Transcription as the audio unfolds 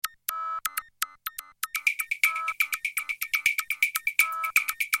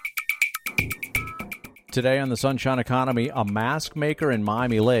Today on the Sunshine Economy, a mask maker in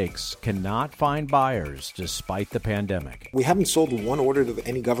Miami Lakes cannot find buyers despite the pandemic. We haven't sold one order to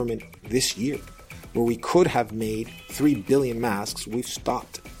any government this year. Where we could have made 3 billion masks, we've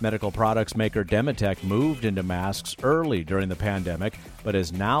stopped. Medical products maker Demetech moved into masks early during the pandemic, but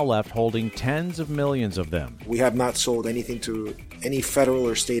is now left holding tens of millions of them. We have not sold anything to any federal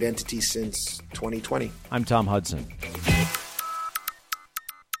or state entity since 2020. I'm Tom Hudson.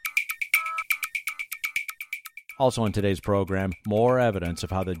 Also on today's program, more evidence of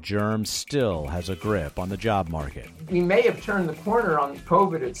how the germ still has a grip on the job market. We may have turned the corner on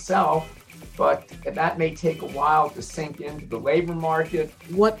COVID itself, but that may take a while to sink into the labor market.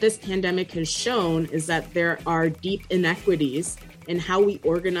 What this pandemic has shown is that there are deep inequities in how we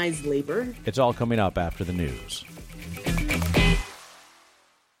organize labor. It's all coming up after the news.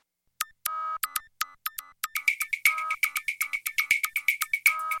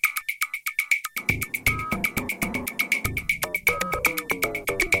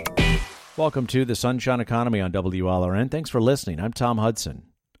 Welcome to the Sunshine Economy on WLRN. Thanks for listening. I'm Tom Hudson.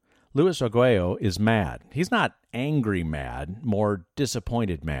 Luis Arguello is mad. He's not angry mad, more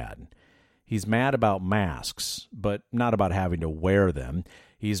disappointed mad. He's mad about masks, but not about having to wear them.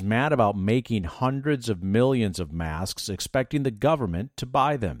 He's mad about making hundreds of millions of masks, expecting the government to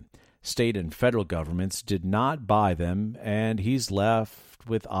buy them. State and federal governments did not buy them, and he's left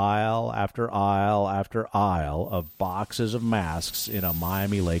with aisle after aisle after aisle of boxes of masks in a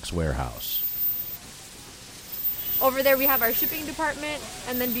Miami Lakes warehouse. Over there we have our shipping department,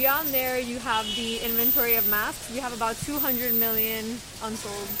 and then beyond there you have the inventory of masks. We have about 200 million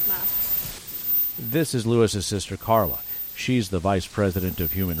unsold masks. This is Lewis's sister Carla. She's the vice president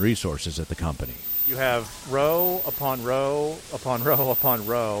of human resources at the company. You have row upon row upon row upon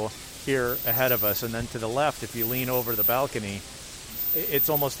row here ahead of us, and then to the left, if you lean over the balcony, it's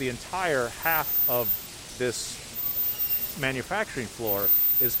almost the entire half of this manufacturing floor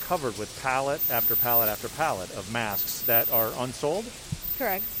is covered with pallet after pallet after pallet of masks that are unsold?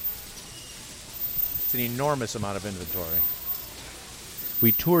 Correct. It's an enormous amount of inventory.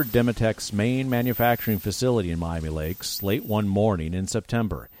 We toured Demetech's main manufacturing facility in Miami Lakes late one morning in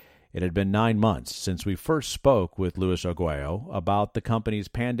September. It had been 9 months since we first spoke with Luis Arguello about the company's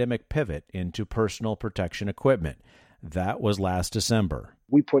pandemic pivot into personal protection equipment. That was last December.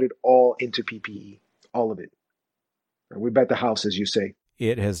 We put it all into PPE, all of it. We bet the house, as you say.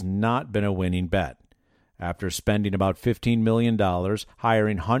 It has not been a winning bet. After spending about $15 million,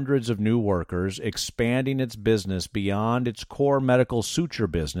 hiring hundreds of new workers, expanding its business beyond its core medical suture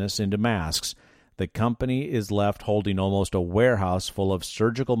business into masks, the company is left holding almost a warehouse full of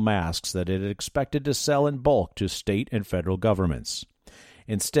surgical masks that it had expected to sell in bulk to state and federal governments.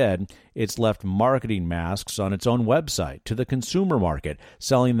 Instead, it's left marketing masks on its own website to the consumer market,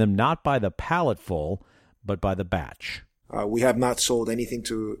 selling them not by the palletful, but by the batch. We have not sold anything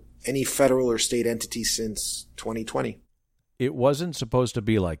to any federal or state entity since 2020. It wasn't supposed to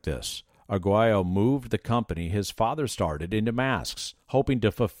be like this. Arguello moved the company his father started into masks, hoping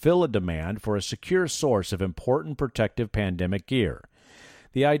to fulfill a demand for a secure source of important protective pandemic gear.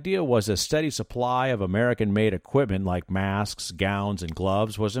 The idea was a steady supply of American-made equipment like masks, gowns, and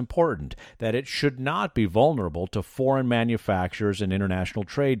gloves was important, that it should not be vulnerable to foreign manufacturers and international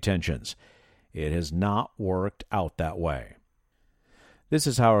trade tensions. It has not worked out that way. This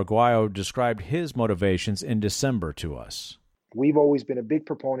is how Arguello described his motivations in December to us. We've always been a big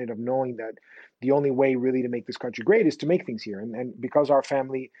proponent of knowing that the only way really to make this country great is to make things here. And because our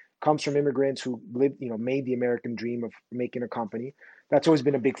family comes from immigrants who lived, made the American dream of making a company, that's always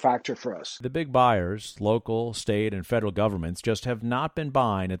been a big factor for us. The big buyers, local, state, and federal governments, just have not been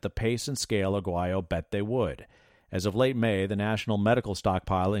buying at the pace and scale Arguello bet they would. As of late May, the national medical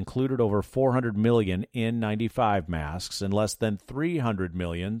stockpile included over 400 million N95 masks and less than 300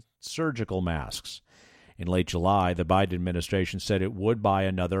 million surgical masks. In late July, the Biden administration said it would buy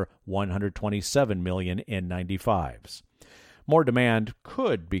another 127 million N95s. More demand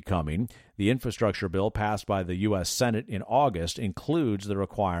could be coming. The infrastructure bill passed by the U.S. Senate in August includes the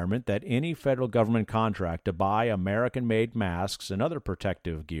requirement that any federal government contract to buy American-made masks and other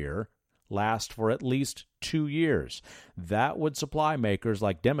protective gear last for at least 2 years. That would supply makers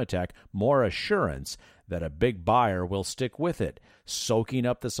like Demetech more assurance that a big buyer will stick with it, soaking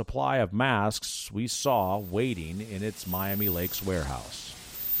up the supply of masks we saw waiting in its Miami Lakes warehouse.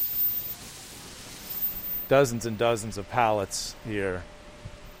 Dozens and dozens of pallets here,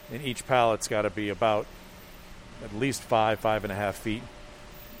 and each pallet's got to be about at least 5.5 feet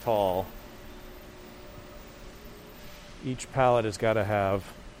tall. Each pallet has got to have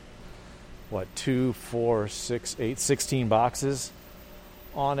 2, 4, 6, 8, 16 boxes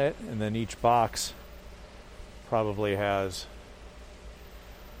on it, and then each box probably has,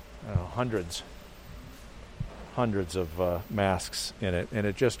 I don't know, hundreds of masks in it, and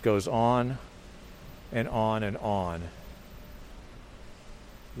it just goes on and on and on.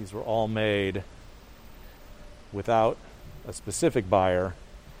 These were all made without a specific buyer,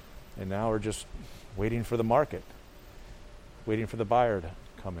 and now we're just waiting for the market, waiting for the buyer to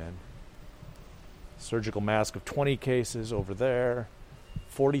come in. Surgical mask of 20 cases over there,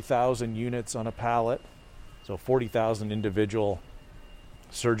 40,000 units on a pallet, so 40,000 individual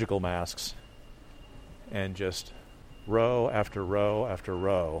surgical masks, and just row after row after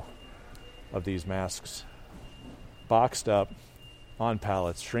row of these masks boxed up on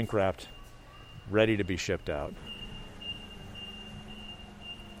pallets, shrink wrapped, ready to be shipped out.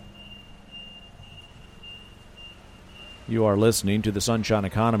 You are listening to the Sunshine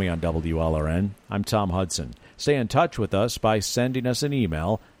Economy on WLRN. I'm Tom Hudson. Stay in touch with us by sending us an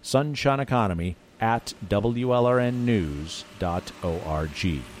email,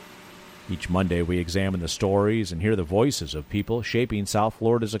 sunshineeconomy@wlrnnews.org. Each Monday we examine the stories and hear the voices of people shaping South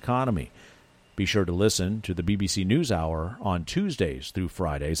Florida's economy. Be sure to listen to the BBC NewsHour on Tuesdays through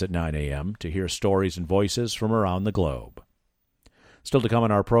Fridays at 9 a.m. to hear stories and voices from around the globe. Still to come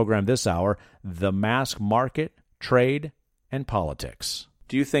in our program this hour, the mask market, trade, and politics.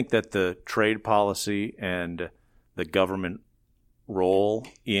 Do you think that the trade policy and the government role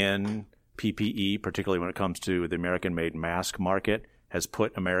in PPE, particularly when it comes to the American-made mask market, has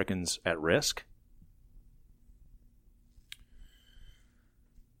put Americans at risk?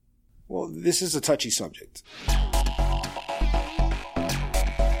 Well, this is a touchy subject.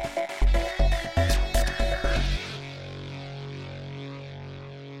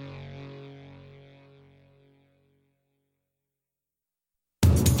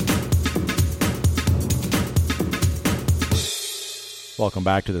 Welcome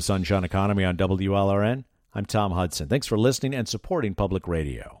back to the Sunshine Economy on WLRN. I'm Tom Hudson. Thanks for listening and supporting public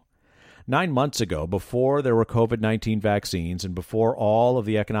radio. 9 months ago, before there were COVID-19 vaccines and before all of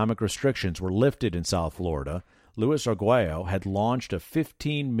the economic restrictions were lifted in South Florida, Luis Arguello had launched a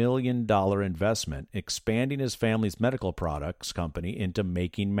 $15 million investment expanding his family's medical products company into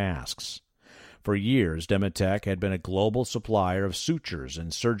making masks. For years, Demetech had been a global supplier of sutures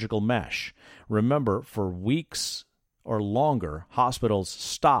and surgical mesh. Remember, for weeks or longer, hospitals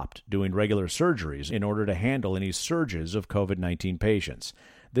stopped doing regular surgeries in order to handle any surges of COVID-19 patients.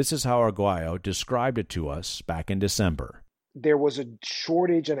 This is how Arguello described it to us back in December. There was a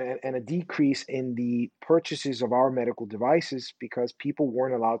shortage and a decrease in the purchases of our medical devices because people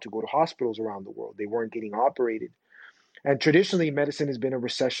weren't allowed to go to hospitals around the world. They weren't getting operated. And traditionally, medicine has been a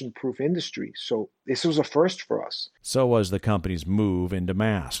recession-proof industry, so this was a first for us. So was the company's move into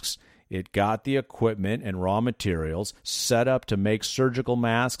masks. It got the equipment and raw materials set up to make surgical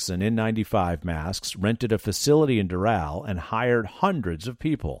masks and N95 masks, rented a facility in Doral, and hired hundreds of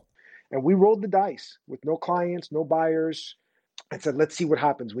people. And we rolled the dice with no clients, no buyers, and said, let's see what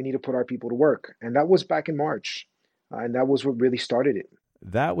happens. We need to put our people to work. And that was back in March. And that was what really started it.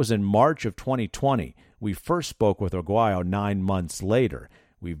 That was in March of 2020. We first spoke with Arguello 9 months later.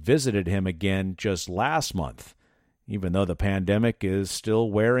 We visited him again just last month. Even though the pandemic is still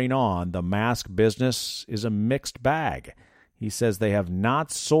wearing on, the mask business is a mixed bag. He says they have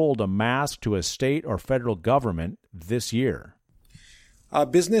not sold a mask to a state or federal government this year.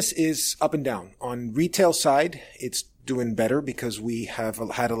 Business is up and down. On retail side, it's doing better because we have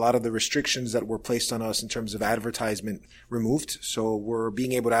had a lot of the restrictions that were placed on us in terms of advertisement removed. So we're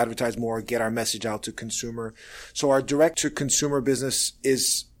being able to advertise more, get our message out to consumer. So our direct-to-consumer business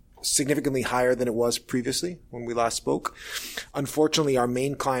is significantly higher than it was previously when we last spoke. Unfortunately, our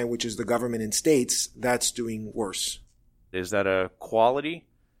main client, which is the government and states, that's doing worse. Is that a quality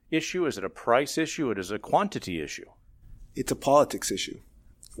issue? Is it a price issue? Or is it a quantity issue? It's a politics issue.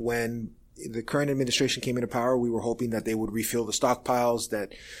 When the current administration came into power, we were hoping that they would refill the stockpiles,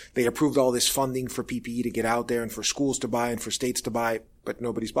 that they approved all this funding for PPE to get out there and for schools to buy and for states to buy, but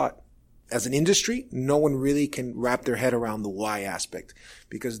nobody's bought. As an industry, no one really can wrap their head around the why aspect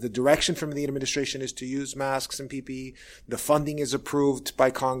because the direction from the administration is to use masks and PPE. The funding is approved by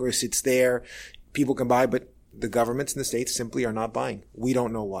Congress. It's there. People can buy, but the governments and the states simply are not buying. We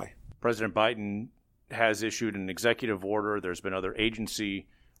don't know why. President Biden has issued an executive order. There's been other agency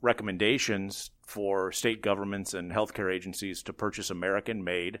recommendations for state governments and healthcare agencies to purchase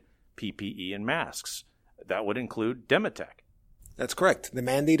American-made PPE and masks. That would include Demetech. That's correct. The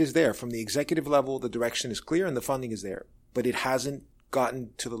mandate is there. From the executive level, the direction is clear and the funding is there. But it hasn't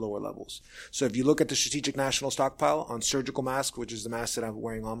gotten to the lower levels. So if you look at the strategic national stockpile on surgical masks, which is the mask that I'm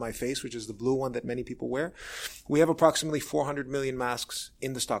wearing on my face, which is the blue one that many people wear, we have approximately 400 million masks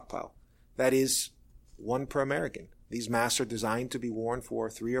in the stockpile. That is one per American. These masks are designed to be worn for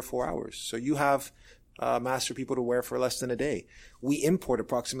 3 or 4 hours. So you have masks for people to wear for less than a day. We import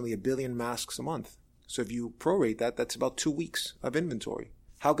approximately 1 billion masks a month. So if you prorate that, that's about 2 weeks of inventory.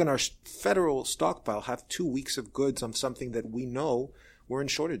 How can our federal stockpile have 2 weeks of goods on something that we know we're in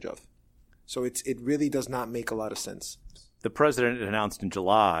shortage of? So it really does not make a lot of sense. The president announced in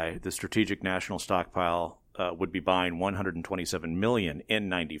July the strategic national stockpile would be buying 127 million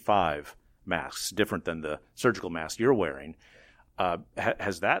N95 masks, different than the surgical mask you're wearing.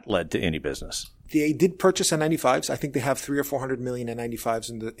 Has that led to any business? They did purchase N95s. I think they have 300 or 400 million N95s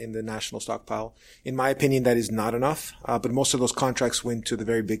in the national stockpile. In my opinion, that is not enough. But most of those contracts went to the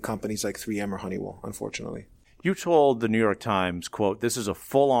very big companies like 3M or Honeywell, unfortunately. You told the New York Times, quote, "This is a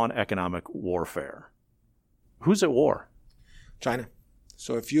full-on economic warfare." Who's at war? China.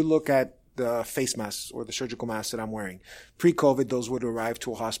 So if you look at the face masks or the surgical masks that I'm wearing, pre-COVID, those would arrive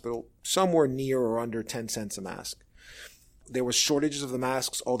to a hospital somewhere near or under 10 cents a mask. There were shortages of the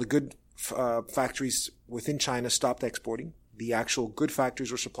masks. All the good factories within China stopped exporting. The actual good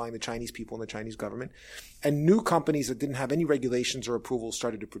factories were supplying the Chinese people and the Chinese government. And new companies that didn't have any regulations or approvals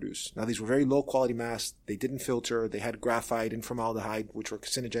started to produce. Now, these were very low quality masks. They didn't filter. They had graphite and formaldehyde, which were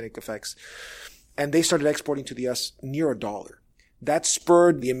carcinogenic effects. And they started exporting to the US near $1. That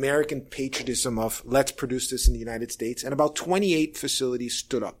spurred the American patriotism of let's produce this in the United States. And about 28 facilities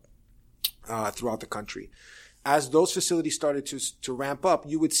stood up throughout the country. As those facilities started to ramp up,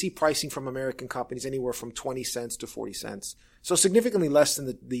 you would see pricing from American companies anywhere from 20 cents to 40 cents. So significantly less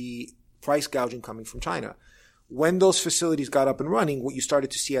than the price gouging coming from China. When those facilities got up and running, what you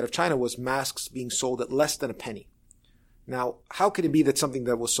started to see out of China was masks being sold at less than a penny. Now, how could it be that something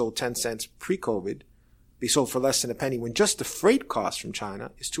that was sold 10 cents pre-COVID be sold for less than a penny when just the freight cost from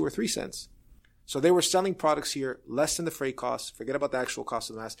China is 2 or 3 cents? So they were selling products here less than the freight costs, forget about the actual cost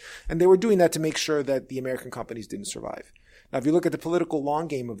of the mask, and they were doing that to make sure that the American companies didn't survive. Now, if you look at the political long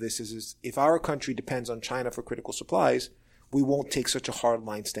game of this, is if our country depends on China for critical supplies, we won't take such a hard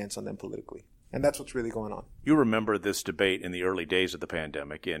line stance on them politically. And that's what's really going on. You remember this debate in the early days of the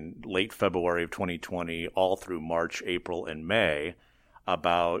pandemic, in late February of 2020, all through March, April, and May,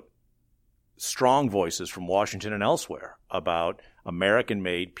 about strong voices from Washington and elsewhere about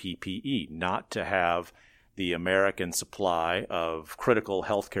American-made PPE, not to have the American supply of critical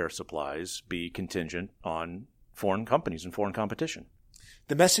healthcare supplies be contingent on foreign companies and foreign competition.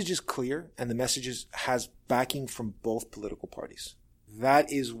 The message is clear, and the message has backing from both political parties.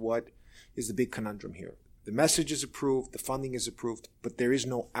 That is what is the big conundrum here. The message is approved, the funding is approved, but there is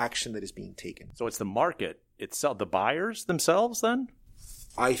no action that is being taken. So it's the market itself, the buyers themselves then?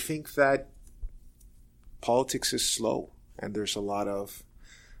 I think that politics is slow. And there's a lot of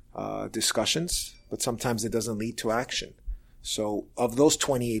discussions, but sometimes it doesn't lead to action. So of those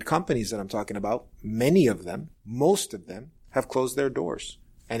 28 companies that I'm talking about, many of them, most of them, have closed their doors.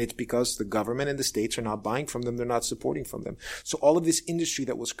 And it's because the government and the states are not buying from them. They're not supporting from them. So all of this industry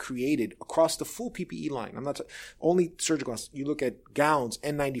that was created across the full PPE line, I'm not only surgical, you look at gowns,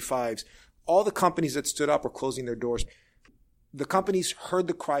 N95s, all the companies that stood up are closing their doors. The companies heard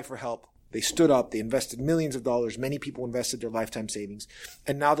the cry for help. They stood up, they invested millions of dollars, many people invested their lifetime savings,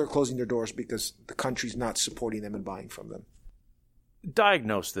 and now they're closing their doors because the country's not supporting them and buying from them.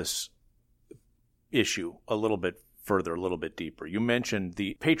 Diagnose this issue a little bit further, a little bit deeper. You mentioned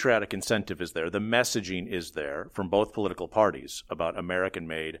the patriotic incentive is there, the messaging is there from both political parties about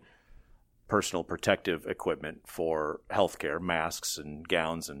American-made personal protective equipment for healthcare, masks and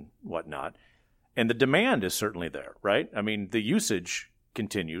gowns and whatnot. And the demand is certainly there, right? I mean, the usage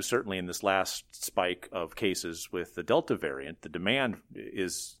continues, certainly in this last spike of cases with the Delta variant. The demand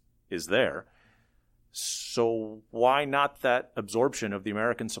is there. So why not that absorption of the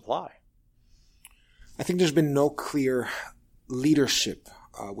American supply? I think there's been no clear leadership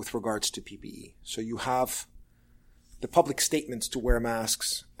with regards to PPE. So you have the public statements to wear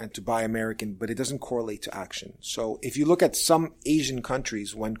masks and to buy American, but it doesn't correlate to action. So if you look at some Asian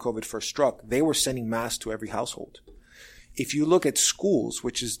countries when COVID first struck, they were sending masks to every household. If you look at schools,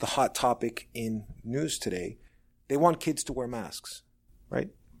 which is the hot topic in news today, they want kids to wear masks, right?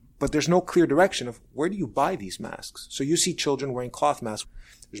 But there's no clear direction of where do you buy these masks? So you see children wearing cloth masks.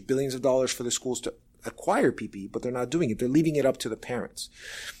 There's billions of dollars for the schools to acquire PPE, but they're not doing it. They're leaving it up to the parents.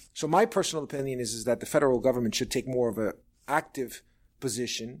 So my personal opinion is that the federal government should take more of an active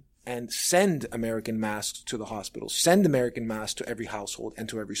position and send American masks to the hospitals, send American masks to every household and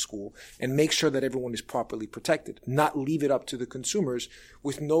to every school, and make sure that everyone is properly protected, not leave it up to the consumers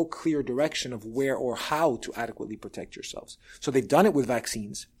with no clear direction of where or how to adequately protect yourselves. So they've done it with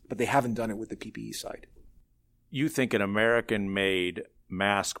vaccines, but they haven't done it with the PPE side. You think an American-made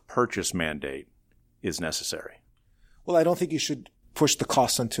mask purchase mandate is necessary? Well, I don't think you should push the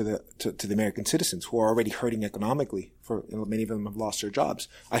costs onto the American citizens who are already hurting economically. Many of them have lost their jobs.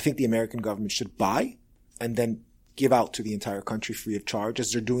 I think the American government should buy and then give out to the entire country free of charge,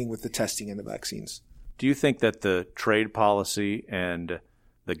 as they're doing with the testing and the vaccines. Do you think that the trade policy and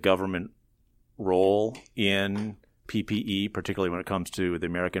the government role in PPE, particularly when it comes to the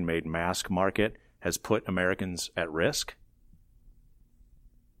American-made mask market, has put Americans at risk?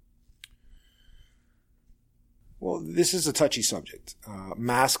 Well, this is a touchy subject.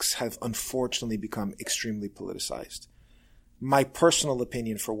 Masks have unfortunately become extremely politicized. My personal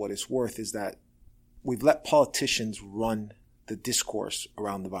opinion, for what it's worth, is that we've let politicians run the discourse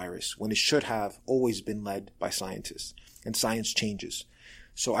around the virus when it should have always been led by scientists, and science changes.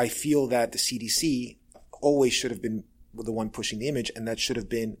 So I feel that the CDC always should have been the one pushing the image, and that should have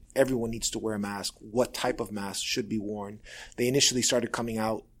been everyone needs to wear a mask. What type of mask should be worn? They initially started coming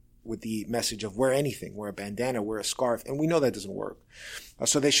out with the message of wear anything, wear a bandana, wear a scarf, and we know that doesn't work.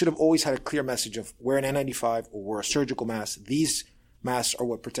 So they should have always had a clear message of wear an N95 or wear a surgical mask. These masks are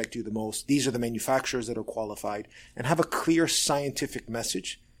what protect you the most. These are the manufacturers that are qualified, and have a clear scientific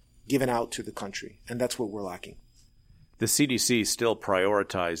message given out to the country. And that's what we're lacking. The CDC still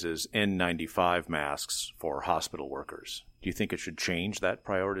prioritizes N95 masks for hospital workers. Do you think it should change that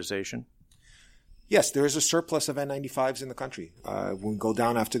prioritization? Yes, there is a surplus of N95s in the country. When we go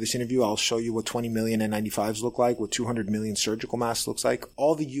down after this interview, I'll show you what 20 million N95s look like, what 200 million surgical masks looks like.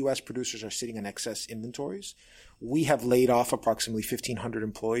 All the U.S. producers are sitting on excess inventories. We have laid off approximately 1,500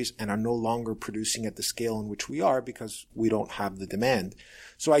 employees and are no longer producing at the scale in which we are because we don't have the demand.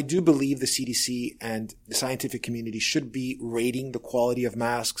 So I do believe the CDC and the scientific community should be rating the quality of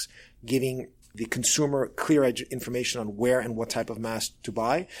masks, giving the consumer clear information on where and what type of mask to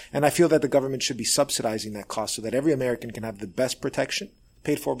buy. And I feel that the government should be subsidizing that cost so that every American can have the best protection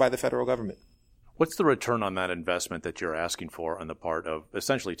paid for by the federal government. What's the return on that investment that you're asking for on the part of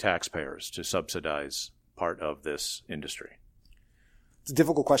essentially taxpayers to subsidize part of this industry? It's a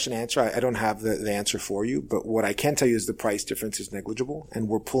difficult question to answer. I don't have the answer for you, but what I can tell you is the price difference is negligible, and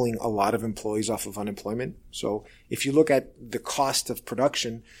we're pulling a lot of employees off of unemployment. So if you look at the cost of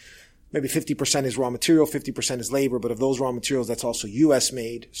production, maybe 50% is raw material, 50% is labor, but of those raw materials, that's also U.S.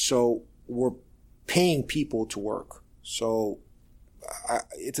 made. So we're paying people to work. So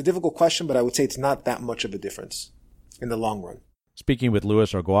it's a difficult question, but I would say it's not that much of a difference in the long run. Speaking with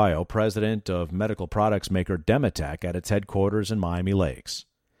Luis Arguello, president of medical products maker Demetech at its headquarters in Miami Lakes.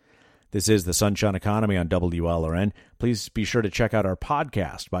 This is the Sunshine Economy on WLRN. Please be sure to check out our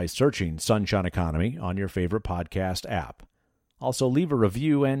podcast by searching Sunshine Economy on your favorite podcast app. Also, leave a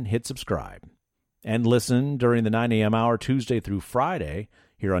review and hit subscribe. And listen during the 9 a.m. hour Tuesday through Friday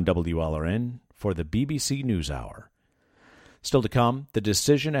here on WLRN for the BBC NewsHour. Still to come, the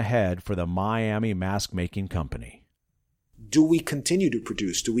decision ahead for the Miami mask-making company. Do we continue to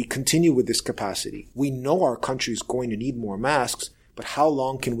produce? Do we continue with this capacity? We know our country is going to need more masks, but how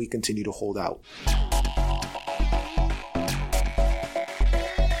long can we continue to hold out?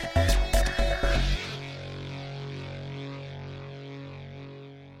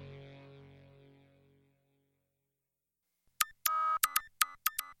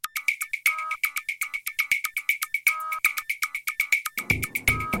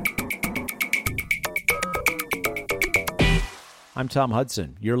 I'm Tom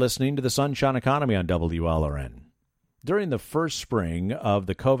Hudson. You're listening to the Sunshine Economy on WLRN. During the first spring of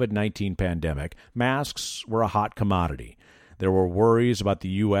the COVID-19 pandemic, masks were a hot commodity. There were worries about the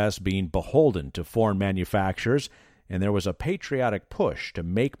U.S. being beholden to foreign manufacturers, and there was a patriotic push to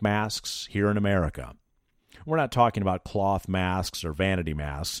make masks here in America. We're not talking about cloth masks or vanity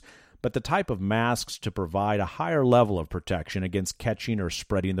masks, but the type of masks to provide a higher level of protection against catching or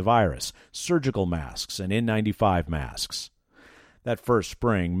spreading the virus, surgical masks and N95 masks. That first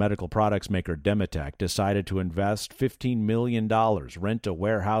spring, medical products maker Demetech decided to invest $15 million, rent a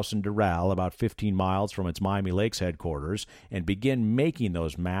warehouse in Doral about 15 miles from its Miami Lakes headquarters, and begin making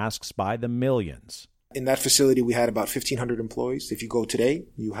those masks by the millions. In that facility, we had about 1,500 employees. If you go today,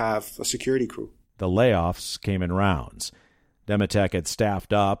 you have a security crew. The layoffs came in rounds. Demetech had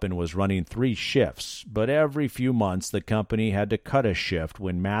staffed up and was running 3 shifts, but every few months the company had to cut a shift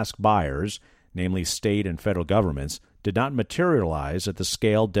when mask buyers, namely state and federal governments, did not materialize at the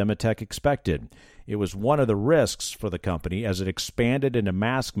scale Demetech expected, It was one of the risks for the company as it expanded into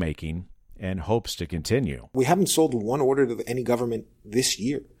mask making and hopes to continue. We haven't sold one order to any government this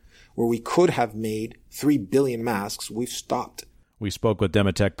year. Where we could have made 3 billion masks, we've stopped. We spoke with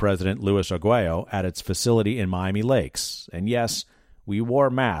Demetech President Luis Arguello at its facility in Miami Lakes. And yes, we wore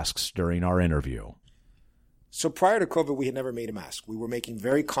masks during our interview. So prior to COVID, we had never made a mask. We were making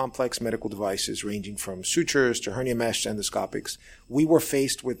very complex medical devices ranging from sutures to hernia mesh to endoscopics. We were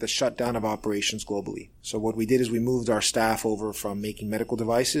faced with the shutdown of operations globally. So what we did is we moved our staff over from making medical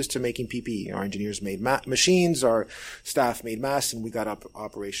devices to making PPE. Our engineers made machines, our staff made masks, and we got up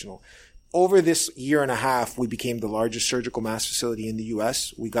operational. Over this year and a half, we became the largest surgical mask facility in the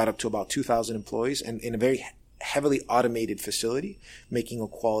U.S. We got up to about 2,000 employees and in a very heavily automated facility, making a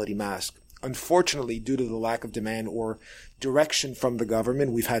quality mask. Unfortunately, due to the lack of demand or direction from the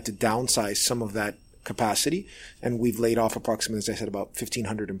government, we've had to downsize some of that capacity, and we've laid off approximately, as I said, about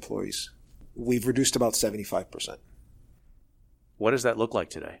 1,500 employees. We've reduced about 75%. What does that look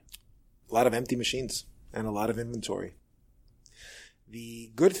like today? A lot of empty machines and a lot of inventory.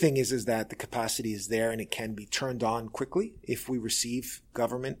 The good thing is that the capacity is there and it can be turned on quickly if we receive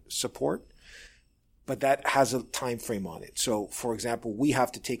government support. But that has a time frame on it. So, for example, we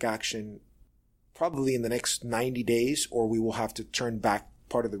have to take action probably in the next 90 days, or we will have to turn back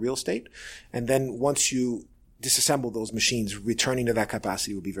part of the real estate. And then once you disassemble those machines, returning to that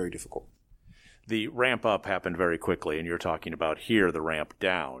capacity would be very difficult. The ramp up happened very quickly, and you're talking about here the ramp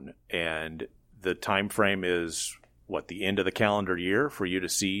down. And the time frame is, what, the end of the calendar year for you to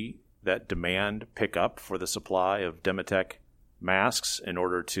see that demand pick up for the supply of Demetech masks in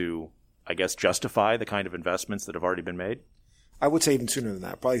order to, I guess, justify the kind of investments that have already been made? I would say even sooner than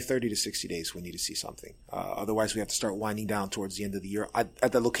that. Probably 30 to 60 days we need to see something. Otherwise, we have to start winding down towards the end of the year.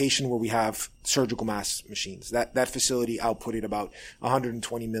 At the location where we have surgical mask machines, that facility outputted about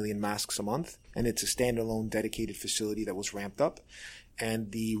 120 million masks a month, and it's a standalone dedicated facility that was ramped up.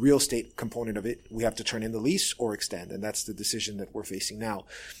 And the real estate component of it, we have to turn in the lease or extend, and that's the decision that we're facing now.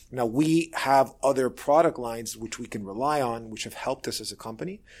 Now, we have other product lines which we can rely on, which have helped us as a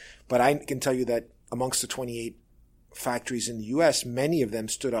company, but I can tell you that amongst the 28 factories in the U.S., many of them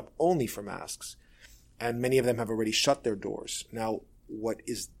stood up only for masks, and many of them have already shut their doors. Now, what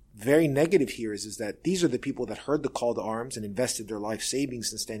is very negative here is that these are the people that heard the call to arms and invested their life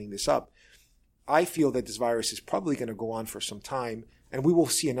savings in standing this up. I feel that this virus is probably going to go on for some time, and we will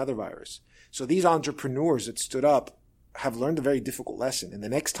see another virus. So these entrepreneurs that stood up have learned a very difficult lesson. And the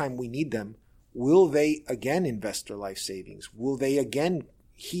next time we need them, will they again invest their life savings? Will they again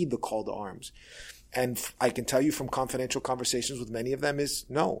heed the call to arms? And I can tell you from confidential conversations with many of them is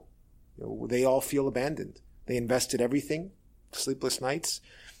no. They all feel abandoned. They invested everything, sleepless nights,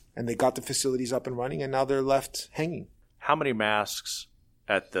 and they got the facilities up and running, and now they're left hanging. How many masks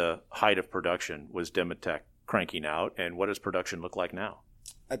at the height of production was Demetech cranking out, and what does production look like now?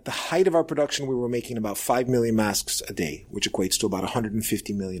 At the height of our production, we were making about 5 million masks a day, which equates to about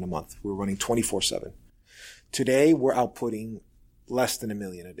 150 million a month. We were running 24/7. Today, we're outputting less than 1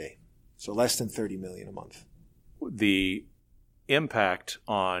 million a day, so less than 30 million a month. The impact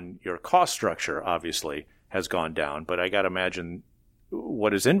on your cost structure, obviously, has gone down, but I got to imagine, what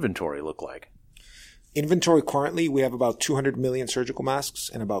does inventory look like? Inventory currently, we have about 200 million surgical masks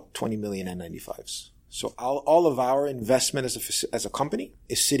and about 20 million N95s. So all of our investment as a company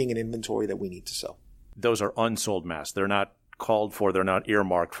is sitting in inventory that we need to sell. Those are unsold masks. They're not called for. They're not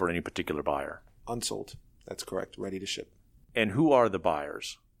earmarked for any particular buyer. Unsold. That's correct. Ready to ship. And who are the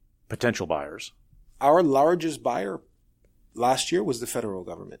buyers, potential buyers? Our largest buyer last year was the federal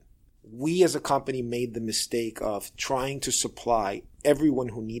government. We as a company made the mistake of trying to supply everyone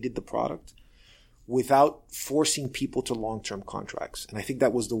who needed the product without forcing people to long-term contracts. And I think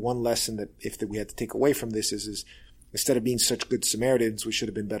that was the one lesson that we had to take away from this is instead of being such good Samaritans, we should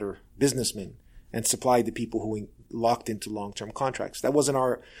have been better businessmen and supplied the people who locked into long-term contracts. That wasn't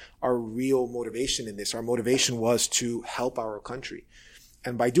our real motivation in this. Our motivation was to help our country.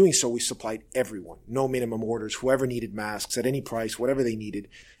 And by doing so, we supplied everyone, no minimum orders, whoever needed masks at any price, whatever they needed.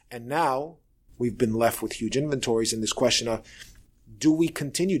 And now we've been left with huge inventories and this question of, do we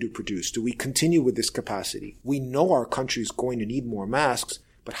continue to produce? Do we continue with this capacity? We know our country is going to need more masks,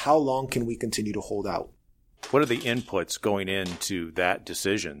 but how long can we continue to hold out? What are the inputs going into that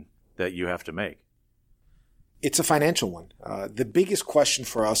decision that you have to make? It's a financial one. The biggest question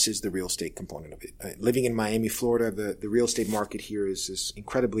for us is the real estate component of it. Living in Miami, Florida, the real estate market here is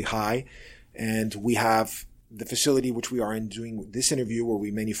incredibly high. And we have the facility which we are in doing this interview where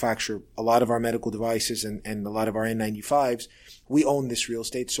we manufacture a lot of our medical devices and a lot of our N95s. We own this real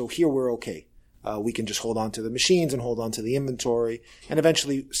estate. So here we're okay. We can just hold on to the machines and hold on to the inventory and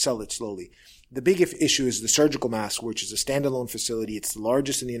eventually sell it slowly. The big issue is the surgical mask, which is a standalone facility. It's the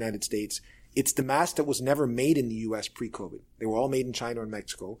largest in the United States. It's the mask that was never made in the U.S. pre-COVID. They were all made in China and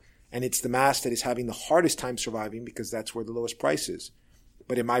Mexico. And it's the mask that is having the hardest time surviving because that's where the lowest price is.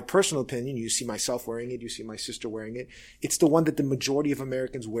 But in my personal opinion, you see myself wearing it, you see my sister wearing it. It's the one that the majority of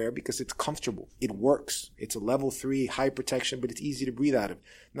Americans wear because it's comfortable. It works. It's a level 3 high protection, but it's easy to breathe out of.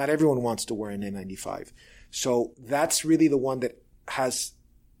 Not everyone wants to wear an N95. So that's really the one that has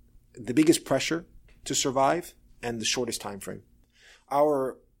the biggest pressure to survive and the shortest time frame.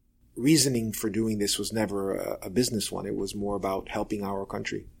 Our reasoning for doing this was never a business one. It was more about helping our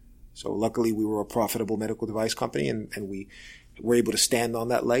country. So luckily we were a profitable medical device company and we were able to stand on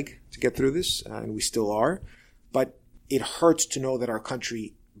that leg to get through this, and we still are. But it hurts to know that our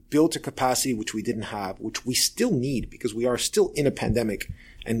country built a capacity which we didn't have, which we still need because we are still in a pandemic,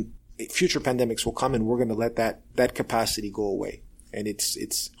 and future pandemics will come and we're going to let that capacity go away. And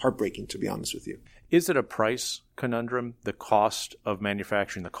it's heartbreaking, to be honest with you. Is it a price conundrum, the cost of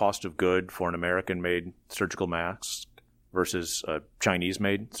manufacturing, the cost of good for an American-made surgical mask versus a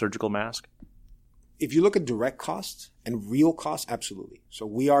Chinese-made surgical mask? If you look at direct costs and real costs, absolutely. So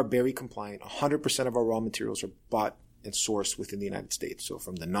we are very compliant. 100% of our raw materials are bought and sourced within the United States. So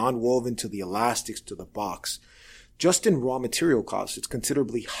from the non-woven to the elastics to the box, just in raw material costs, it's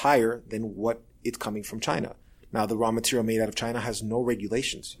considerably higher than what it's coming from China. Now, the raw material made out of China has no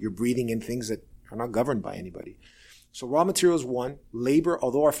regulations. You're breathing in things that are not governed by anybody. So raw materials, one. Labor,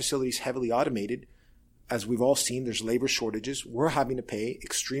 although our facility is heavily automated, as we've all seen, there's labor shortages. We're having to pay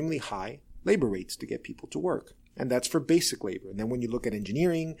extremely high labor rates to get people to work. And that's for basic labor. And then when you look at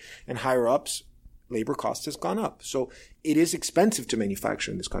engineering and higher ups, labor cost has gone up. So it is expensive to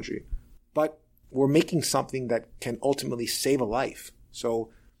manufacture in this country. But we're making something that can ultimately save a life.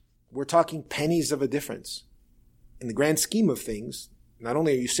 So we're talking pennies of a difference. In the grand scheme of things, not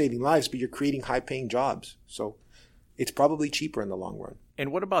only are you saving lives, but you're creating high-paying jobs. So it's probably cheaper in the long run.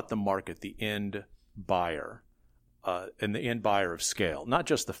 And what about the market, the end buyer? And the end buyer of scale, not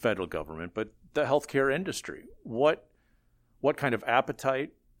just the federal government, but the healthcare industry. What kind of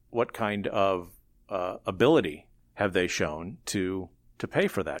appetite, what kind of ability have they shown to pay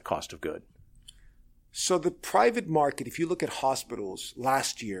for that cost of good? So the private market, if you look at hospitals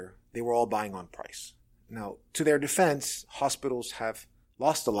last year, they were all buying on price. Now, to their defense, hospitals have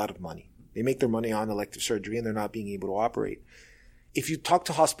lost a lot of money. They make their money on elective surgery and they're not being able to operate. If you talk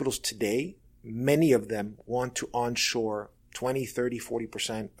to hospitals today, many of them want to onshore 20, 30,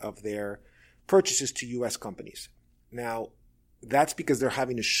 40% of their purchases to U.S. companies. Now, that's because they're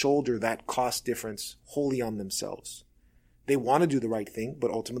having to shoulder that cost difference wholly on themselves. They want to do the right thing,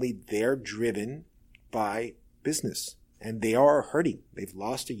 but ultimately they're driven by business and they are hurting. They've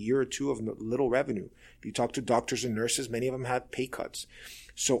lost a year or two of little revenue. If you talk to doctors and nurses, many of them have pay cuts.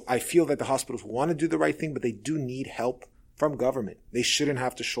 So I feel that the hospitals want to do the right thing, but they do need help from government. They shouldn't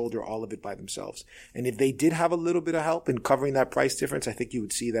have to shoulder all of it by themselves. And if they did have a little bit of help in covering that price difference, I think you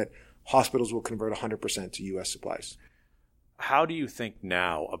would see that hospitals will convert 100% to U.S. supplies. How do you think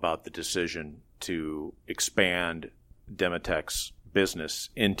now about the decision to expand Demetech's business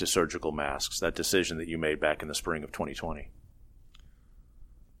into surgical masks, that decision that you made back in the spring of 2020?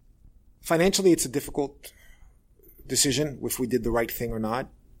 Financially, it's a difficult decision if we did the right thing or not.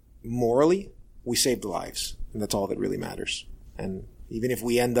 Morally, we saved lives, and that's all that really matters. And even if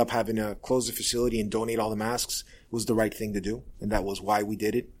we end up having to close the facility and donate all the masks, it was the right thing to do, and that was why we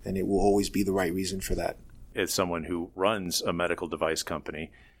did it, and it will always be the right reason for that. As someone who runs a medical device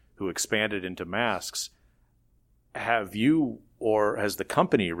company who expanded into masks, have you or has the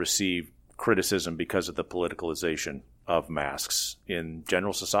company received criticism because of the politicalization of masks in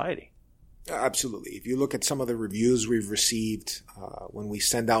general society? Absolutely. If you look at some of the reviews we've received when we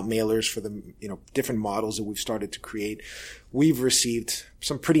send out mailers for the different models that we've started to create, we've received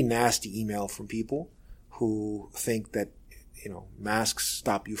some pretty nasty email from people who think that masks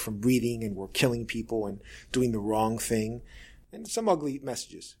stop you from breathing and we're killing people and doing the wrong thing, and some ugly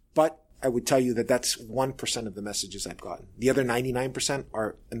messages. But I would tell you that that's 1% of the messages I've gotten. The other 99%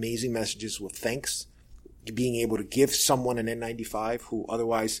 are amazing messages with thanks, being able to give someone an N95 who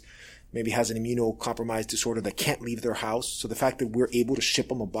otherwise maybe has an immunocompromised disorder that can't leave their house. So the fact that we're able to ship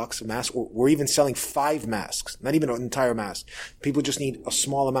them a box of masks, or we're even selling 5 masks, not even an entire mask. People just need a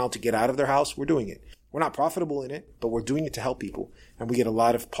small amount to get out of their house. We're doing it. We're not profitable in it, but we're doing it to help people. And we get a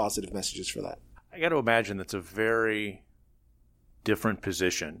lot of positive messages for that. I got to imagine that's a very different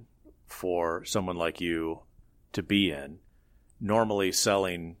position for someone like you to be in. Normally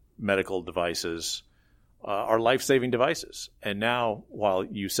selling medical devices are life-saving devices. And now, while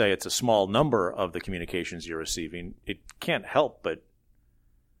you say it's a small number of the communications you're receiving, it can't help but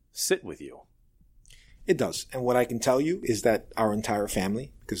sit with you. It does. And what I can tell you is that our entire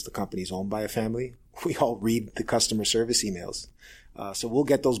family, because the company is owned by a family, we all read the customer service emails. So we'll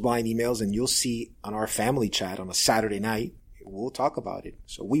get those blind emails, and you'll see on our family chat on a Saturday night, we'll talk about it.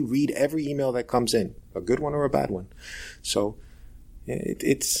 So we read every email that comes in, a good one or a bad one. So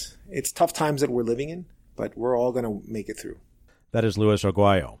it's tough times that we're living in, but we're all going to make it through. That is Luis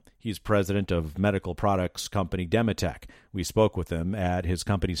Arguello. He's president of medical products company Demetech. We spoke with him at his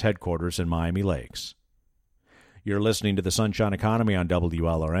company's headquarters in Miami Lakes. You're listening to the Sunshine Economy on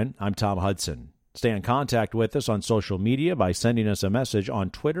WLRN. I'm Tom Hudson. Stay in contact with us on social media by sending us a message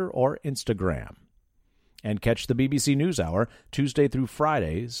on Twitter or Instagram. And catch the BBC NewsHour Tuesday through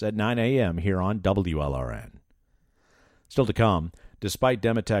Fridays at 9 a.m. here on WLRN. Still to come, despite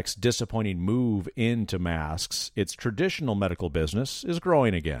Demetech's disappointing move into masks, its traditional medical business is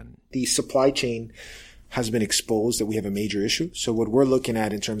growing again. The supply chain has been exposed that we have a major issue. So what we're looking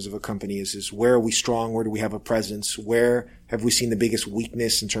at in terms of a company is where are we strong? Where do we have a presence? Where have we seen the biggest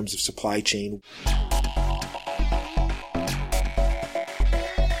weakness in terms of supply chain?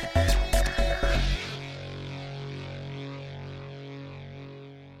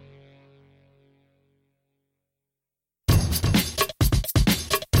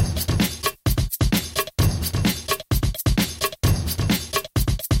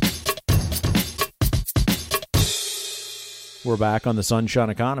 We're back on the Sunshine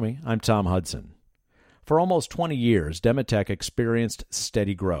Economy. I'm Tom Hudson. For almost 20 years, Demetech experienced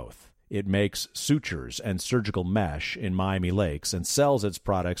steady growth. It makes sutures and surgical mesh in Miami Lakes and sells its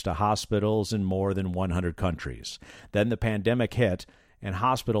products to hospitals in more than 100 countries. Then the pandemic hit, and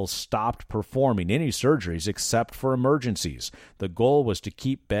hospitals stopped performing any surgeries except for emergencies. The goal was to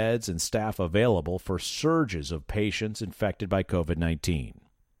keep beds and staff available for surges of patients infected by COVID-19.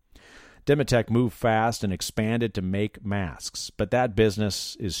 Demetech moved fast and expanded to make masks, but that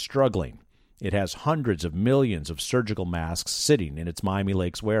business is struggling. It has hundreds of millions of surgical masks sitting in its Miami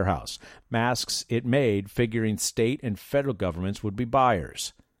Lakes warehouse, masks it made figuring state and federal governments would be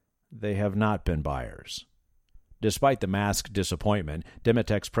buyers. They have not been buyers. Despite the mask disappointment,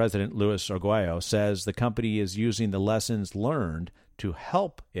 Demetech's president Luis Arguello says the company is using the lessons learned to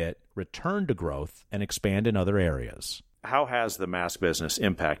help it return to growth and expand in other areas. How has the mask business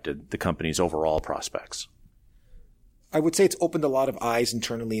impacted the company's overall prospects? I would say it's opened a lot of eyes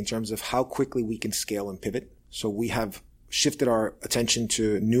internally in terms of how quickly we can scale and pivot. So we have shifted our attention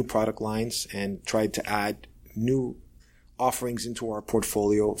to new product lines and tried to add new offerings into our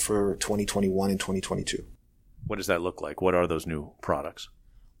portfolio for 2021 and 2022. What does that look like? What are those new products?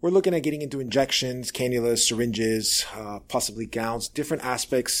 We're looking at getting into injections, cannulas, syringes, possibly gowns, different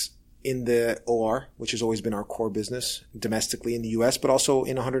aspects in the OR, which has always been our core business domestically in the U.S., but also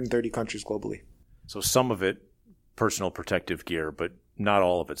in 130 countries globally. So some of it personal protective gear, but not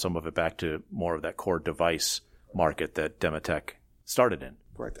all of it. Some of it back to more of that core device market that Demetech started in.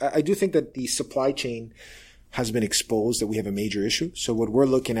 Correct. I do think that the supply chain has been exposed that we have a major issue. So what we're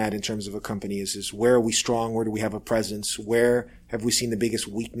looking at in terms of a company is where are we strong? Where do we have a presence? Where have we seen the biggest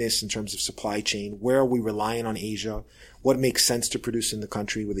weakness in terms of supply chain? Where are we relying on Asia? What makes sense to produce in the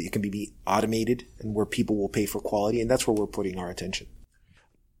country where it can be automated and where people will pay for quality? And that's where we're putting our attention.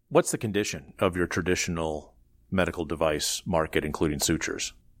 What's the condition of your traditional medical device market, including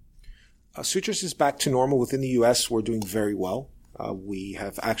sutures? Sutures is back to normal. Within the U.S., we're doing very well. We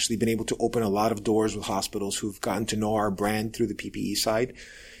have actually been able to open a lot of doors with hospitals who've gotten to know our brand through the PPE side.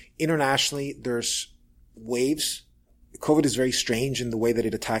 Internationally, there's waves. COVID is very strange in the way that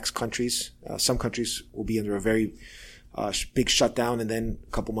it attacks countries. Some countries will be under a very big shutdown, and then a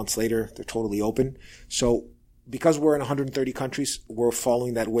couple months later, they're totally open. So because we're in 130 countries, we're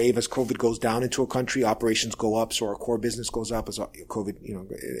following that wave. As COVID goes down into a country, operations go up, so our core business goes up as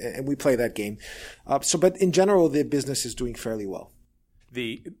COVID, and we play that game. But in general, the business is doing fairly well.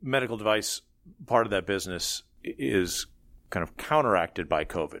 The medical device part of that business is kind of counteracted by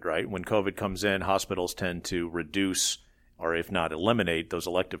COVID, right? When COVID comes in, hospitals tend to reduce, or if not eliminate, those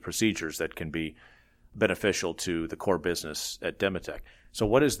elective procedures that can be beneficial to the core business at Demetech. So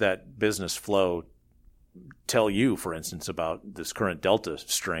what does that business flow tell you, for instance, about this current Delta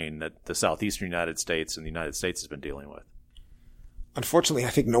strain that the southeastern United States and the United States has been dealing with? Unfortunately,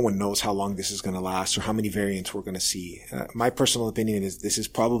 I think no one knows how long this is going to last or how many variants we're going to see. My personal opinion is this is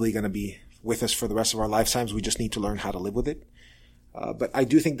probably going to be with us for the rest of our lifetimes. We just need to learn how to live with it. But I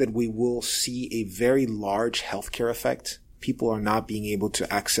do think that we will see a very large healthcare effect. People are not being able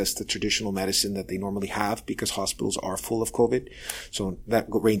to access the traditional medicine that they normally have because hospitals are full of COVID. So that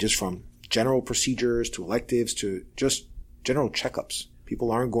ranges from general procedures to electives to just general checkups.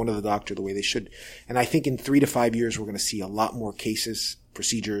 People aren't going to the doctor the way they should. And I think in 3 to 5 years, we're going to see a lot more cases,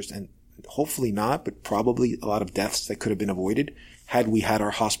 procedures, and hopefully not, but probably a lot of deaths that could have been avoided had we had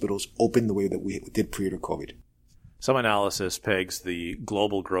our hospitals open the way that we did prior to COVID. Some analysis pegs the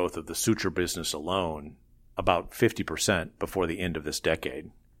global growth of the suture business alone about 50% before the end of this decade.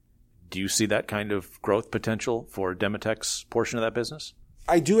 Do you see that kind of growth potential for Demetech's portion of that business?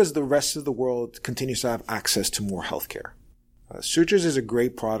 I do, as the rest of the world continues to have access to more healthcare. Sutures is a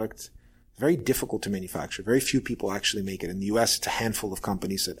great product, very difficult to manufacture. Very few people actually make it. In the U.S., it's a handful of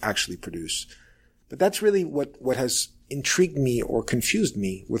companies that actually produce. But that's really what has intrigued me or confused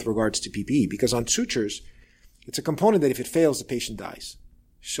me with regards to PPE, because on sutures, it's a component that if it fails, the patient dies.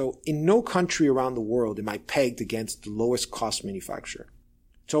 So in no country around the world am I pegged against the lowest cost manufacturer.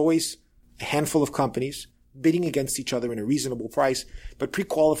 It's always a handful of companies bidding against each other in a reasonable price, but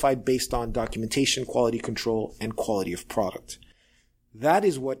pre-qualified based on documentation, quality control, and quality of product. That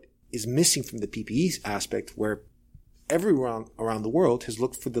is what is missing from the PPE aspect, where everyone around the world has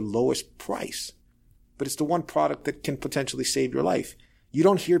looked for the lowest price. But it's the one product that can potentially save your life. You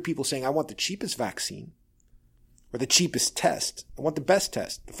don't hear people saying, I want the cheapest vaccine or the cheapest test. I want the best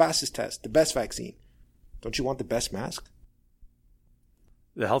test, the fastest test, the best vaccine. Don't you want the best mask?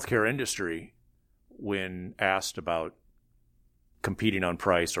 The healthcare industry, when asked about competing on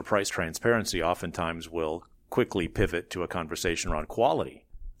price or price transparency, oftentimes will quickly pivot to a conversation around quality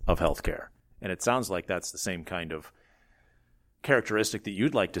of healthcare. And it sounds like that's the same kind of characteristic that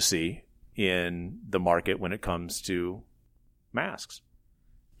you'd like to see in the market when it comes to masks.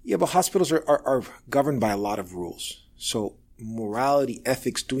 Yeah, but hospitals are governed by a lot of rules. So morality,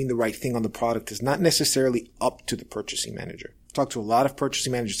 ethics, doing the right thing on the product is not necessarily up to the purchasing manager. I've talked to a lot of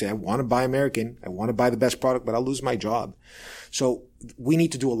purchasing managers say, I want to buy American, I want to buy the best product, but I'll lose my job. So we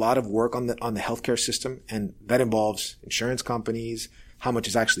need to do a lot of work on the healthcare system, and that involves insurance companies, how much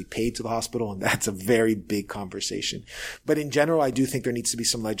is actually paid to the hospital, and that's a very big conversation. But in general, I do think there needs to be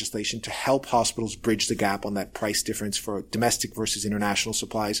some legislation to help hospitals bridge the gap on that price difference for domestic versus international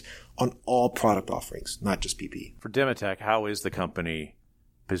supplies on all product offerings, not just PPE. For Demetech, how is the company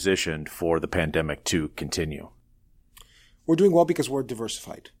positioned for the pandemic to continue? We're doing well because we're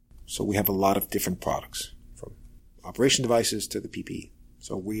diversified. So we have a lot of different products, from operation devices to the PPE.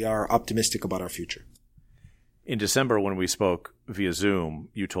 So we are optimistic about our future. In December, when we spoke via Zoom,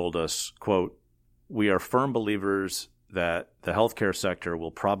 you told us, quote, we are firm believers that the healthcare sector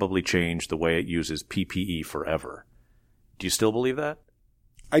will probably change the way it uses PPE forever. Do you still believe that?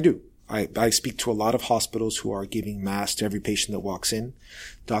 I do. I speak to a lot of hospitals who are giving masks to every patient that walks in.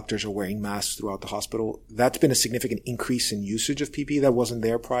 Doctors are wearing masks throughout the hospital. That's been a significant increase in usage of PPE that wasn't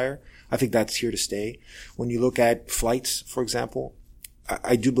there prior. I think that's here to stay. When you look at flights, for example,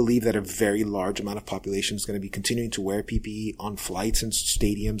 I do believe that a very large amount of population is going to be continuing to wear PPE on flights and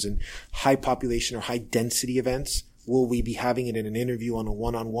stadiums and high population or high density events. Will we be having it in an interview on a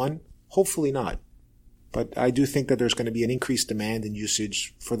one-on-one? Hopefully not. But I do think that there's going to be an increased demand and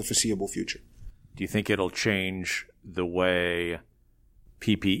usage for the foreseeable future. Do you think it'll change the way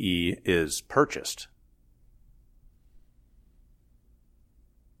PPE is purchased?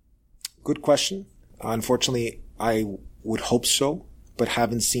 Good question. Unfortunately, I would hope so, but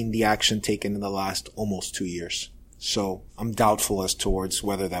haven't seen the action taken in the last almost 2 years. So I'm doubtful as towards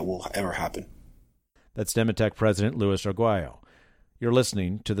whether that will ever happen. That's Demetech President Luis Arguello. You're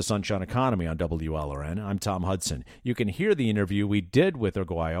listening to The Sunshine Economy on WLRN. I'm Tom Hudson. You can hear the interview we did with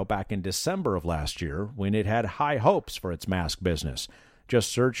Arguello back in December of last year when it had high hopes for its mask business.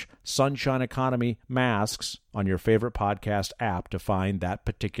 Just search Sunshine Economy Masks on your favorite podcast app to find that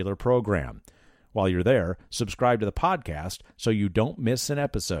particular program. While you're there, subscribe to the podcast so you don't miss an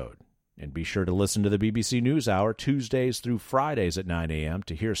episode. And be sure to listen to the BBC NewsHour Tuesdays through Fridays at 9 a.m.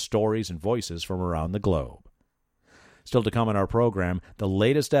 to hear stories and voices from around the globe. Still to come in our program, the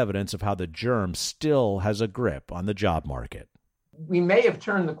latest evidence of how the germ still has a grip on the job market. We may have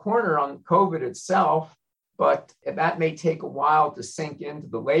turned the corner on COVID itself, but that may take a while to sink into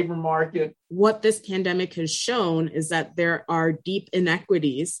the labor market. What this pandemic has shown is that there are deep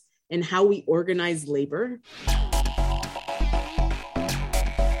inequities in how we organize labor.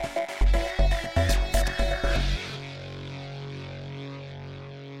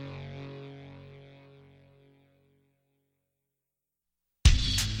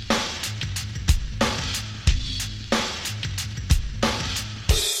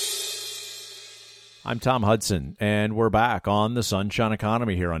 I'm Tom Hudson, and we're back on the Sunshine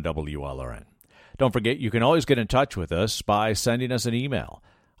Economy here on WLRN. Don't forget, you can always get in touch with us by sending us an email.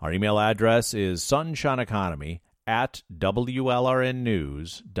 Our email address is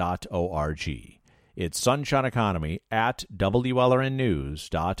sunshineeconomy@wlrnnews.org. It's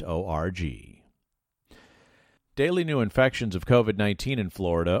sunshineeconomy@wlrnnews.org. Daily new infections of COVID-19 in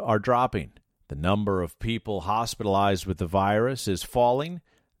Florida are dropping. The number of people hospitalized with the virus is falling.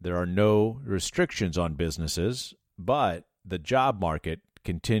 There are no restrictions on businesses, but the job market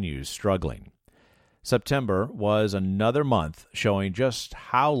continues struggling. September was another month showing just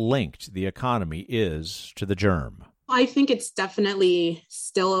how linked the economy is to the germ. I think it's definitely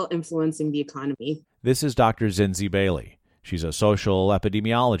still influencing the economy. This is Dr. Zinzi Bailey. She's a social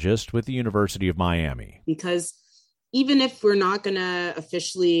epidemiologist with the University of Miami. Because even if we're not going to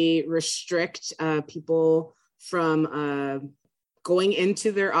officially restrict people from going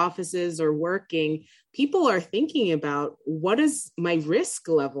into their offices or working, people are thinking about what is my risk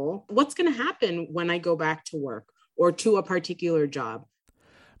level? What's going to happen when I go back to work or to a particular job?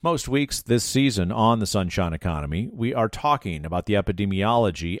 Most weeks this season on the Sunshine Economy, we are talking about the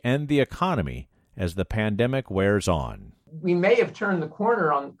epidemiology and the economy as the pandemic wears on. We may have turned the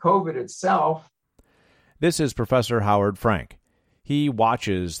corner on COVID itself. This is Professor Howard Frank. He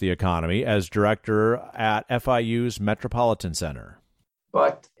watches the economy as director at FIU's Metropolitan Center.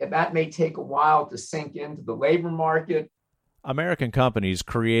 But that may take a while to sink into the labor market. American companies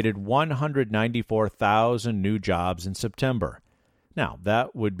created 194,000 new jobs in September. Now,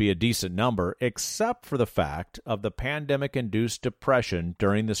 that would be a decent number, except for the fact of the pandemic-induced depression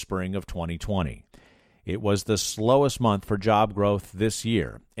during the spring of 2020. It was the slowest month for job growth this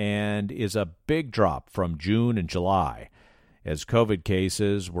year and is a big drop from June and July. As COVID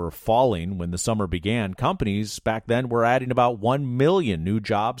cases were falling when the summer began, companies back then were adding about 1 million new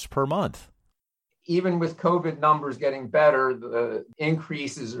jobs per month. Even with COVID numbers getting better, the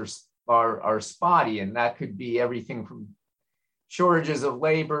increases are spotty, and that could be everything from shortages of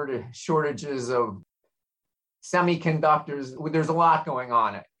labor to shortages of semiconductors. There's a lot going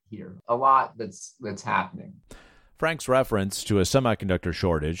on here, a lot that's happening. Frank's reference to a semiconductor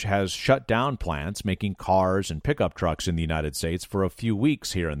shortage has shut down plants making cars and pickup trucks in the United States for a few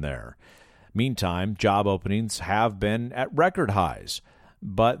weeks here and there. Meantime, job openings have been at record highs,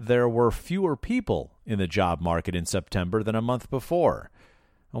 but there were fewer people in the job market in September than a month before.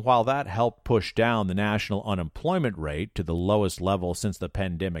 While that helped push down the national unemployment rate to the lowest level since the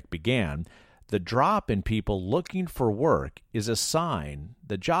pandemic began, the drop in people looking for work is a sign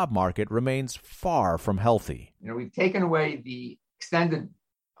the job market remains far from healthy. We've taken away the extended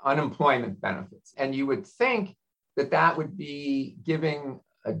unemployment benefits, and you would think that would be giving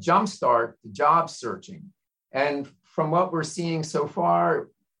a jump start to job searching. And from what we're seeing so far,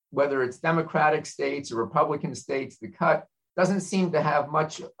 whether it's Democratic states or Republican states, the cut doesn't seem to have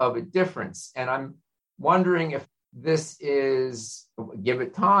much of a difference. And I'm wondering if this is, give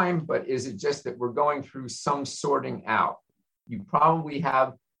it time, but is it just that we're going through some sorting out? You probably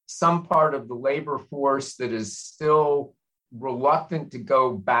have some part of the labor force that is still reluctant to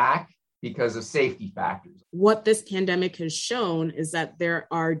go back because of safety factors. What this pandemic has shown is that there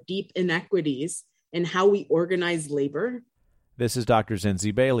are deep inequities in how we organize labor. This is Dr.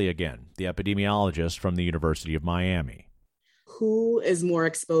 Zinzi Bailey again, the epidemiologist from the University of Miami. Who is more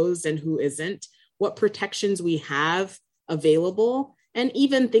exposed and who isn't, what protections we have available, and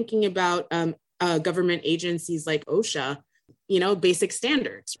even thinking about government agencies like OSHA, basic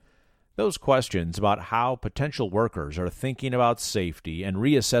standards. Those questions about how potential workers are thinking about safety and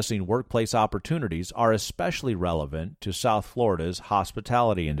reassessing workplace opportunities are especially relevant to South Florida's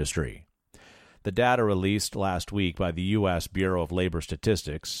hospitality industry. The data released last week by the U.S. Bureau of Labor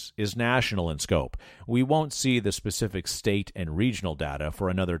Statistics is national in scope. We won't see the specific state and regional data for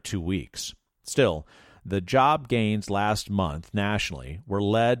another 2 weeks. Still, the job gains last month nationally were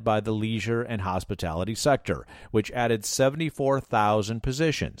led by the leisure and hospitality sector, which added 74,000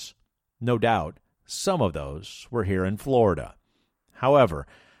 positions. No doubt, some of those were here in Florida. However,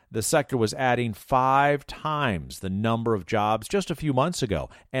 the sector was adding 5 times the number of jobs just a few months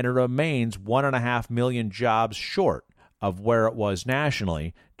ago, and it remains 1.5 million jobs short of where it was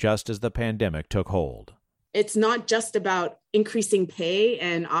nationally just as the pandemic took hold. It's not just about increasing pay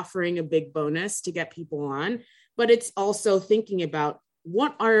and offering a big bonus to get people on, but it's also thinking about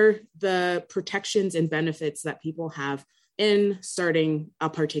what are the protections and benefits that people have in starting a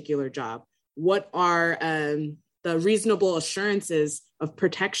particular job. What are the reasonable assurances of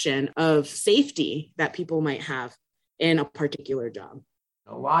protection, of safety that people might have in a particular job?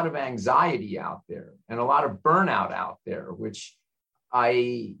 A lot of anxiety out there and a lot of burnout out there, which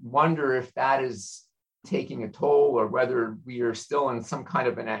I wonder if that is taking a toll or whether we are still in some kind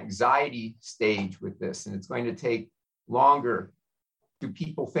of an anxiety stage with this and it's going to take longer. Do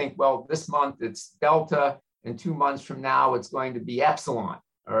people think, well, this month it's Delta and 2 months from now it's going to be Epsilon?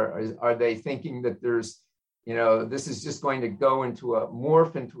 Or are they thinking that there's This is just going to go into a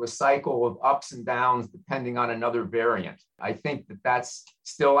morph into a cycle of ups and downs depending on another variant. I think that that's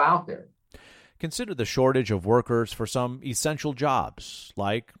still out there. Consider the shortage of workers for some essential jobs,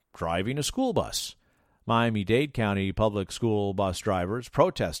 like driving a school bus. Miami-Dade County public school bus drivers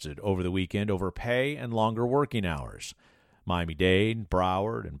protested over the weekend over pay and longer working hours. Miami-Dade,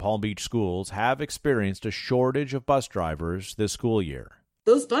 Broward, and Palm Beach schools have experienced a shortage of bus drivers this school year.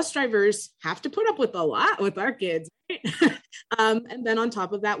 Those bus drivers have to put up with a lot with our kids, right? And then on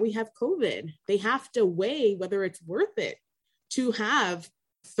top of that, we have COVID. They have to weigh whether it's worth it to have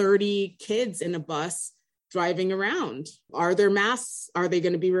 30 kids in a bus driving around. Are there masks? Are they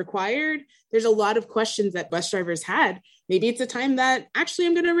going to be required? There's a lot of questions that bus drivers had. Maybe it's a time that actually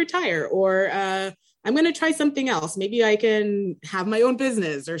I'm going to retire, or I'm going to try something else. Maybe I can have my own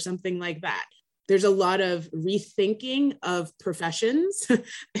business or something like that. There's a lot of rethinking of professions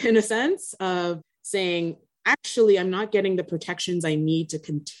in a sense of saying, actually, I'm not getting the protections I need to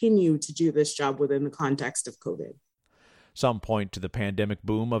continue to do this job within the context of COVID. Some point to the pandemic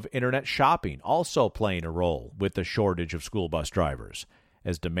boom of internet shopping also playing a role with the shortage of school bus drivers.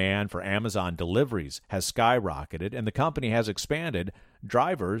 As demand for Amazon deliveries has skyrocketed and the company has expanded,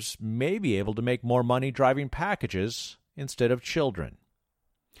 drivers may be able to make more money driving packages instead of children.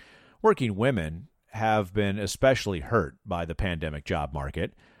 Working women have been especially hurt by the pandemic job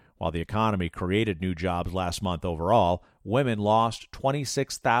market. While the economy created new jobs last month overall, women lost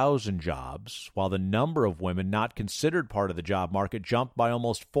 26,000 jobs, while the number of women not considered part of the job market jumped by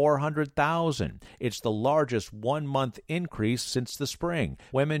almost 400,000. It's the largest one-month increase since the spring.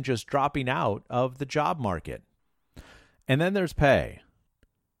 Women just dropping out of the job market. And then there's pay.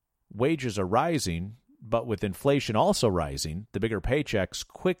 Wages are rising, but with inflation also rising, the bigger paychecks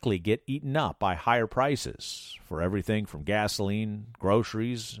quickly get eaten up by higher prices for everything from gasoline,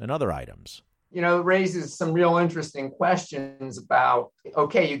 groceries, and other items. It raises some real interesting questions about,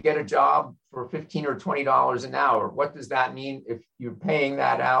 okay, you get a job for $15 or $20 an hour. What does that mean if you're paying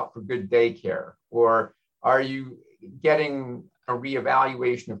that out for good daycare? Or are you getting a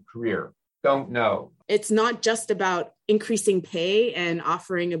reevaluation of career? Don't know. It's not just about increasing pay and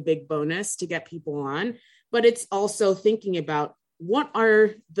offering a big bonus to get people on, but it's also thinking about what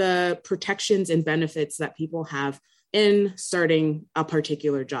are the protections and benefits that people have in starting a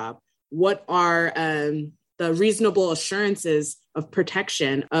particular job? What are the reasonable assurances of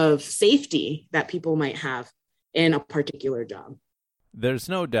protection, of safety that people might have in a particular job? There's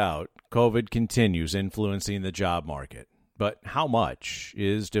no doubt COVID continues influencing the job market. But how much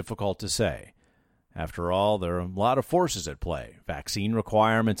is difficult to say. After all, there are a lot of forces at play. Vaccine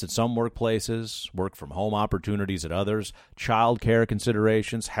requirements at some workplaces, work-from-home opportunities at others, child care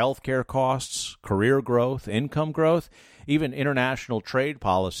considerations, health care costs, career growth, income growth, even international trade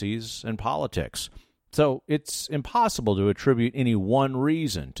policies and politics. So it's impossible to attribute any one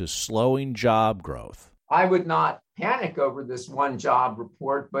reason to slowing job growth. I would not panic over this one job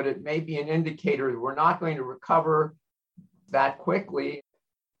report, but it may be an indicator that we're not going to recover that quickly.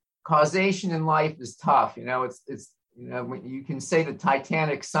 Causation in life is tough. You can say the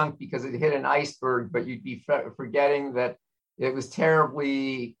Titanic sunk because it hit an iceberg, but you'd be forgetting that it was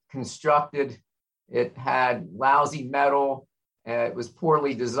terribly constructed. It had lousy metal. It was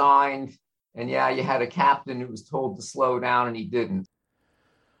poorly designed. And you had a captain who was told to slow down and he didn't.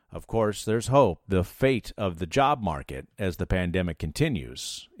 Of course, there's hope. The fate of the job market as the pandemic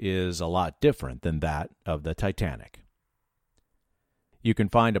continues is a lot different than that of the Titanic. You can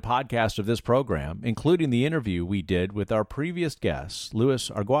find a podcast of this program, including the interview we did with our previous guest, Luis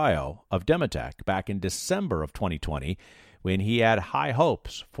Arguello of Demetech, back in December of 2020, when he had high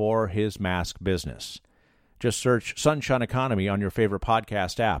hopes for his mask business. Just search Sunshine Economy on your favorite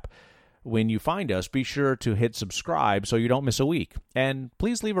podcast app. When you find us, be sure to hit subscribe so you don't miss a week. And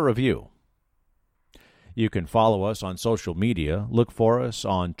please leave a review. You can follow us on social media. Look for us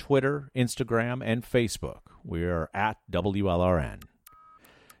on Twitter, Instagram, and Facebook. We are at WLRN.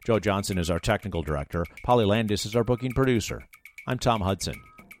 Joe Johnson is our technical director. Polly Landis is our booking producer. I'm Tom Hudson.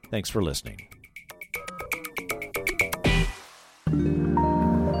 Thanks for listening.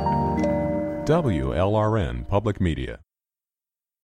 WLRN Public Media.